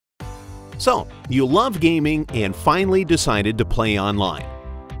So, you love gaming and finally decided to play online.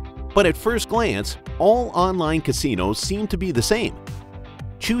 But at first glance, all online casinos seem to be the same.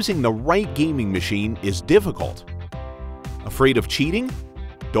 Choosing the right gaming machine is difficult. Afraid of cheating?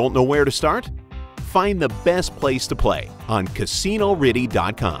 Don't know where to start? Find the best place to play on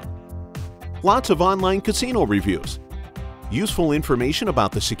CasinoReady.com. Lots of online casino reviews. Useful information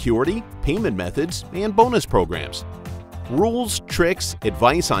about the security, payment methods, and bonus programs. Rules, tricks,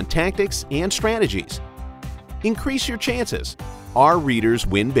 advice on tactics and strategies. Increase your chances. Our readers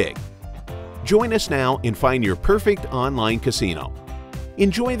win big. Join us now and find your perfect online casino.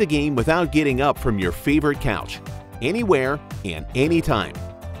 Enjoy the game without getting up from your favorite couch, anywhere and anytime.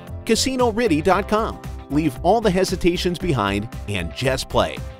 CasinoReady.com. Leave all the hesitations behind and just play.